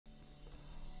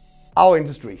Our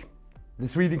industry, the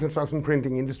 3D construction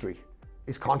printing industry,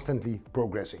 is constantly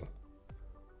progressing.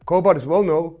 COBOD is well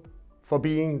known for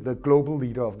being the global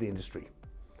leader of the industry.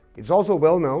 It's also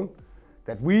well known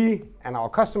that we and our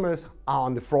customers are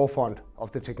on the forefront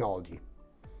of the technology.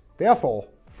 Therefore,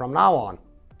 from now on,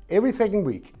 every second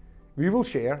week, we will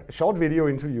share a short video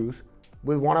interviews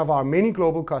with one of our many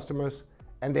global customers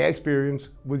and their experience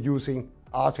with using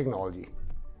our technology.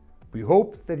 We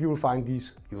hope that you will find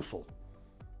these useful.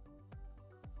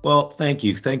 Well, thank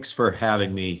you. Thanks for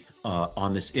having me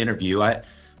on this interview. To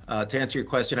answer your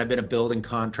question, I've been a building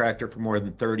contractor for more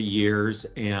than 30 years,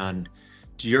 and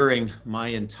during my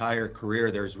entire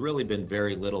career, there's really been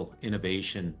very little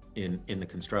innovation in the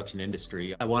construction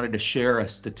industry. I wanted to share a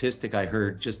statistic I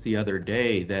heard just the other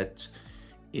day that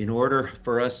in order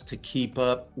for us to keep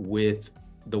up with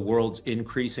the world's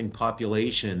increasing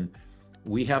population,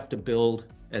 we have to build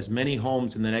as many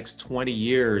homes in the next 20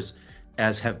 years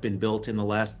as have been built in the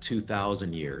last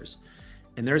 2,000 years.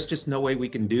 And there's just no way we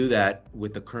can do that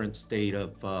with the current state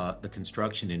of the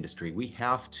construction industry. We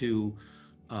have to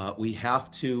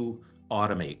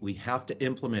automate. We have to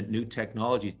implement new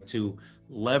technologies to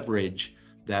leverage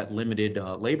that limited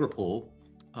labor pool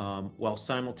while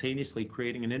simultaneously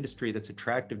creating an industry that's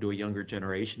attractive to a younger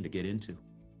generation to get into.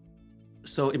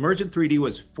 So Emergent 3D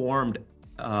was formed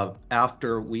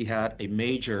after we had a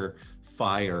major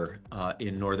fire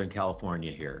in Northern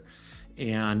California here.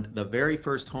 And the very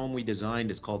first home we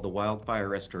designed is called the Wildfire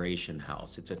Restoration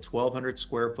House. It's a 1,200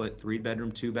 square foot,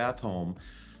 3-bedroom, 2-bath home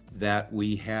that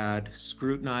we had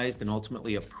scrutinized and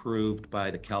ultimately approved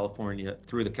by the California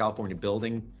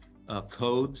building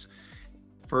codes.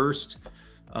 First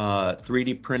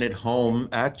 3D printed home,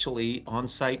 actually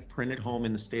on-site printed home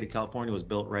in the state of California, was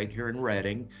built right here in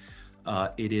Redding.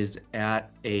 It is at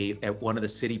one of the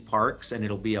city parks, and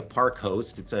it'll be a park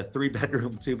host. It's a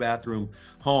 3-bedroom, 2-bathroom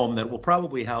home that will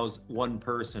probably house one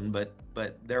person, but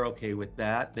they're okay with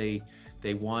that. They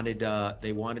wanted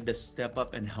to step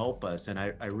up and help us, and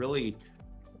I really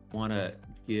want to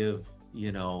give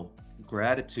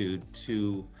gratitude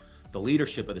to the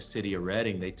leadership of the city of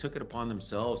Redding. They took it upon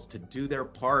themselves to do their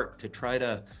part to try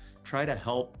to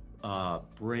help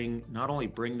not only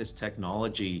bring this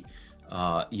technology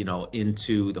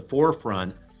into the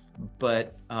forefront,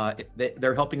 but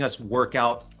they're helping us work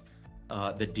out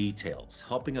the details,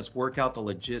 helping us work out the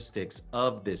logistics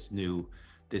of this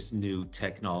new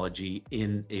technology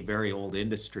in a very old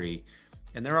industry.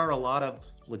 And there are a lot of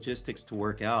logistics to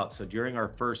work out. So during our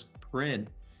first print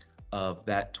of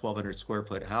that 1,200 square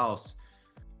foot house,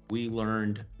 we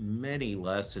learned many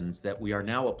lessons that we are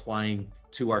now applying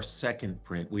to our second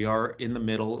print. We are in the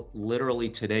middle, literally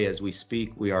today as we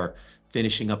speak, we are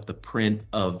finishing up the print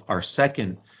of our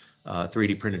second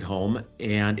 3D printed home,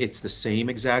 and it's the same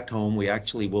exact home. We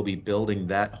actually will be building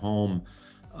that home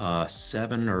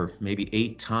 7 or maybe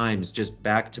 8 times just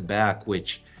back to back,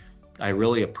 which I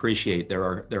really appreciate.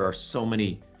 There are so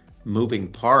many moving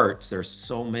parts. There's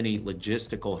so many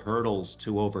logistical hurdles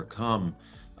to overcome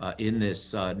in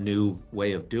this new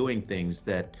way of doing things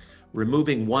that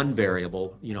removing one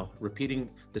variable, repeating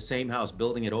the same house,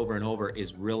 building it over and over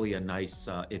is really a nice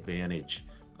advantage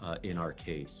in our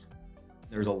case.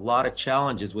 There's a lot of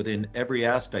challenges within every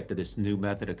aspect of this new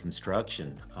method of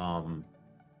construction.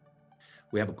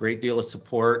 We have a great deal of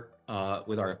support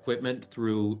with our equipment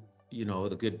through,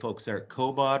 the good folks there at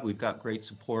COBOD. We've got great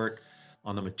support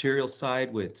on the material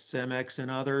side with Cemex and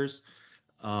others.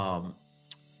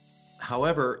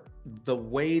 However, the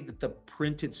way that the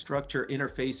printed structure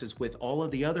interfaces with all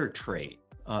of the other trade,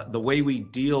 the way we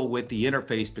deal with the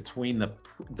interface between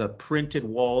the printed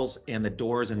walls and the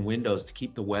doors and windows to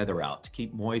keep the weather out, to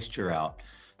keep moisture out,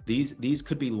 these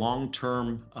could be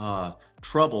long-term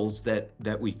troubles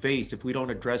that we face if we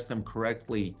don't address them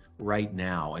correctly right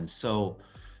now. And so,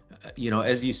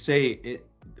 as you say,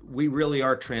 we really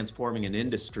are transforming an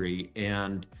industry,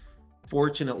 and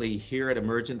fortunately here at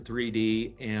Emergent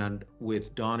 3D and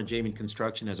with Don Ajamian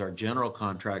Construction as our general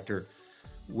contractor,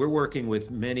 we're working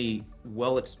with many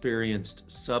well-experienced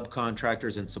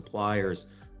subcontractors and suppliers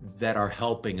that are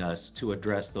helping us to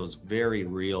address those very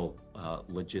real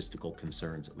logistical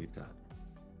concerns that we've got.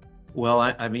 Well,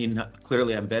 I mean,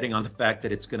 clearly I'm betting on the fact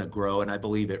that it's going to grow, and I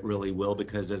believe it really will,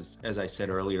 because as I said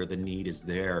earlier, the need is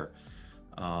there.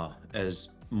 As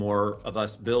more of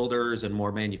us builders and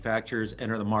more manufacturers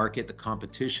enter the market, the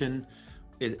competition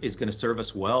is going to serve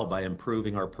us well by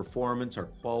improving our performance, our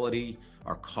quality,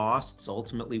 our costs.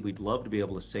 Ultimately, we'd love to be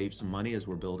able to save some money as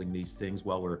we're building these things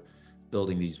while we're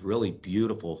building these really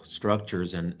beautiful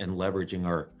structures and leveraging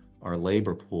our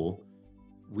labor pool.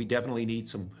 we definitely need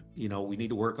some, we need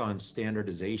to work on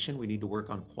standardization. We need to work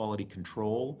on quality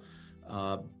control.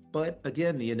 But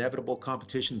again, the inevitable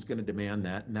competition is going to demand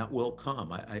that, and that will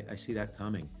come. I see that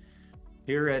coming.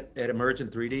 Here at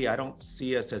Emergent 3D, I don't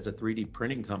see us as a 3D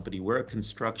printing company. We're a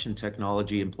construction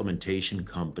technology implementation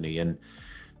company, and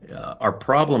our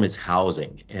problem is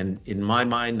housing. And in my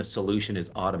mind, the solution is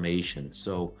automation.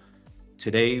 So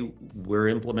today, we're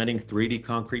implementing 3D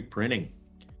concrete printing.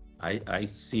 I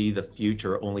see the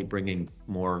future only bringing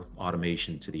more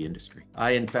automation to the industry.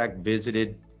 I, in fact,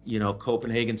 visited,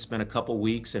 Copenhagen, spent a couple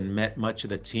weeks and met much of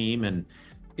the team, and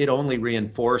it only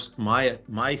reinforced my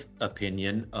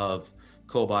opinion of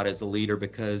COBOD as the leader,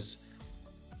 because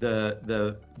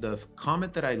the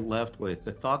comment that I left with,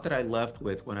 the thought that I left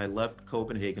with when I left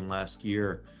Copenhagen last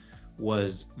year,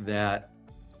 was that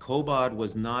COBOD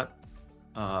was not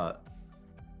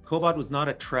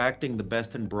attracting the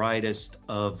best and brightest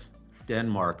of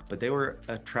Denmark, but they were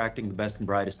attracting the best and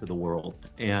brightest of the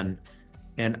world. And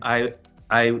I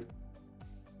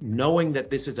knowing that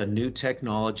this is a new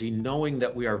technology, knowing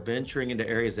that we are venturing into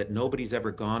areas that nobody's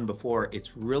ever gone before,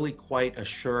 it's really quite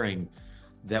assuring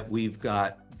that we've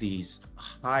got these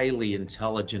highly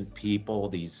intelligent people,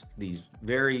 these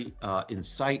very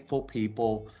insightful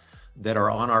people that are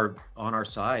on our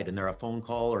side, and they're a phone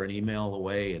call or an email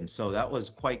away. And so that was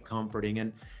quite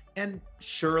comforting. And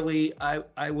surely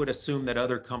I would assume that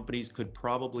other companies could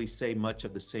probably say much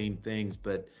of the same things,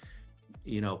 but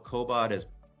COBOD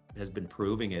has been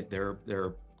proving it.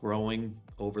 They're growing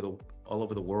all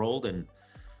over the world, and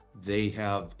they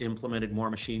have implemented more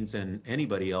machines than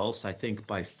anybody else. I think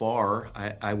by far,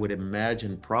 I would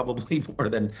imagine probably more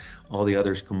than all the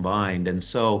others combined. And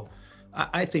so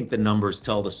I think the numbers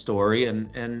tell the story,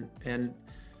 and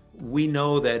we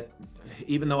know that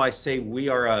even though I say we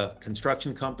are a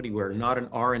construction company, we're not an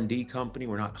R&D company,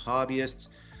 we're not hobbyists.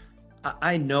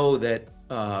 I know that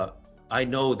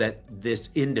this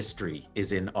industry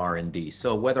is in R&D.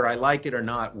 So whether I like it or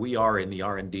not, we are in the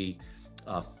R&D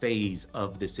phase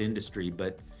of this industry.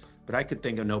 But I could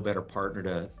think of no better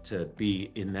partner to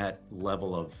be in that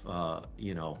level of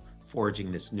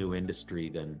forging this new industry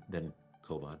than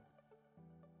COBOD.